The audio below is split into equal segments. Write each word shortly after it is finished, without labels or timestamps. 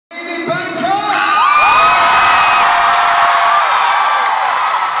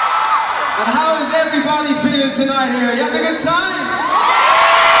everybody feeling tonight here? You having a good time?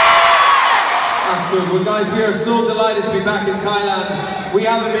 That's good. Well guys, we are so delighted to be back in Thailand. We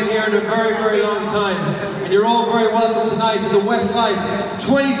haven't been here in a very, very long time. And you're all very welcome tonight to the Westlife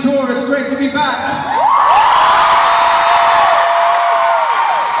 20 tour. It's great to be back.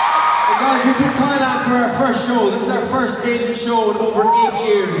 And guys, we picked Thailand for our first show. This is our first Asian show in over 8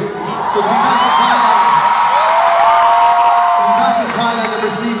 years. So to be back in Thailand, and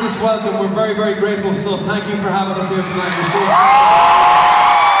receive this welcome, we're very, very grateful. So thank you for having us here tonight. You're so special.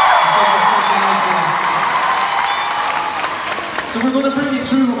 It's such a special night for us. So we're going to bring you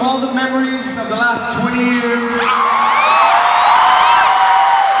through all the memories of the last 20 years.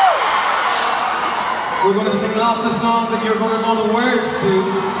 We're going to sing lots of songs that you're going to know the words to,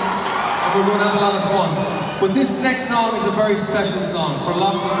 and we're going to have a lot of fun. But this next song is a very special song for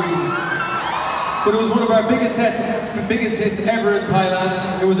lots of reasons. But it was one of our biggest hits ever in Thailand.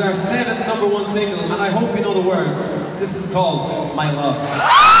 It was our 7th #1 single, and I hope you know the words. This is called My Love.